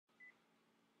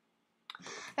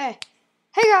Hey,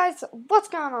 hey guys, what's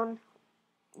going on?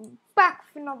 Back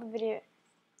with another video.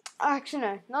 Actually,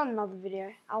 no, not another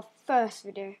video. Our first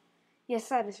video. Yes,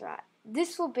 that is right.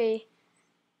 This will be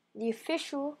the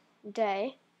official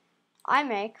day I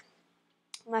make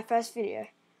my first video.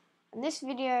 And this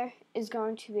video is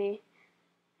going to be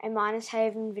a Minus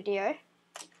Haven video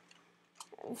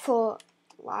for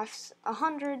life's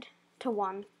 100 to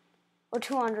 1 or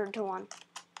 200 to 1.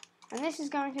 And this is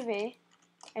going to be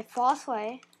a fast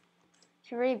way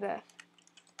to rebirth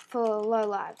for low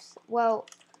lives. Well,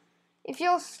 if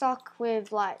you're stuck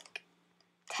with like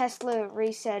Tesla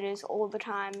resetters all the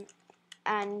time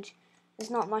and there's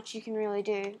not much you can really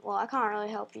do, well, I can't really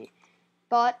help you.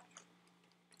 But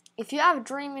if you have a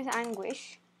dream with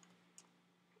anguish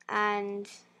and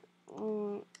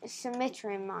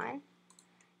symmetry in mind,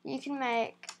 you can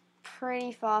make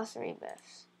pretty fast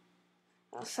rebirths.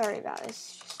 Oh, sorry about this,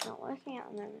 it's just not working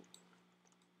at the moment.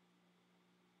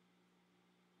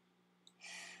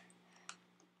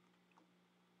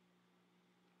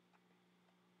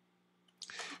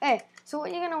 Okay, so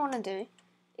what you're going to want to do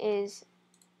is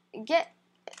get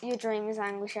your dreamer's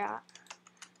anguish out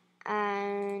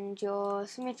and your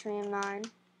symmetry in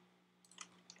mind,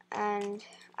 and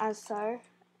as so,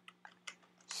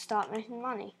 start making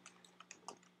money.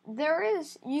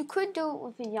 You could do it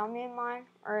with a yummy in mind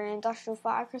or an industrial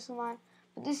fire crystal mine,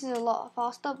 but this is a lot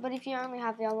faster. But if you only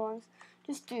have the other ones,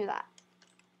 just do that.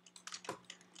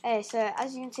 Okay, so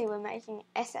as you can see, we're making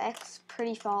SX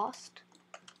pretty fast.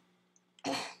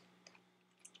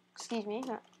 Excuse me.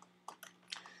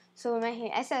 So we're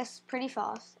making SS pretty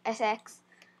fast. SX.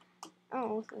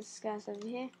 Oh, this guy's over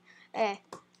here. Okay,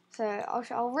 so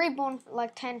I'll reborn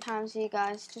like 10 times for you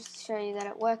guys just to show you that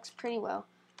it works pretty well.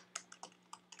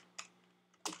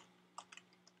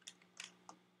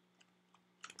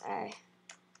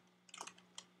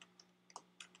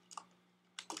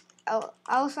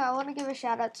 I want to give a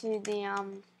shout out to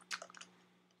the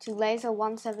to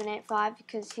Laser1785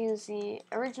 because he was the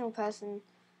original person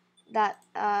that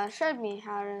showed me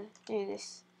how to do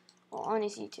this on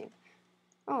his YouTube.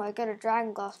 Oh, I got a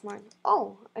dragon glass mine.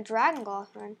 Oh, a dragon glass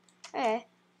mine. Okay.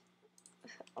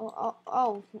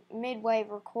 Oh, midway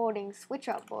recording, switch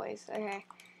up, boys. Okay.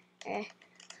 Okay.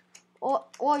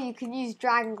 Or you can use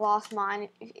dragon glass mine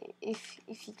if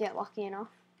you get lucky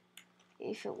enough.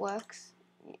 If it works.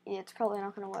 Yeah, it's probably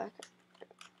not going to work.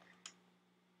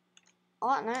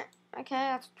 Oh, no. Okay,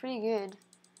 that's pretty good.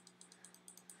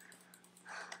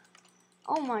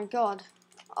 Oh my god.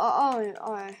 Oh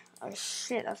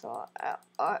shit, that's a lot.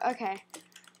 Okay.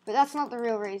 But that's not the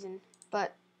real reason.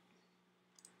 But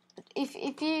if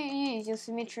you use your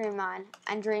symmetry in mind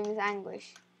and dream with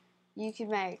anguish, you could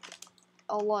make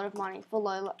a lot of money for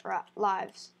low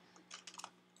lives.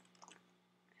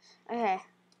 Okay.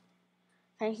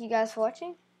 Thank you guys for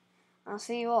watching. I'll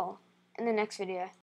see you all in the next video.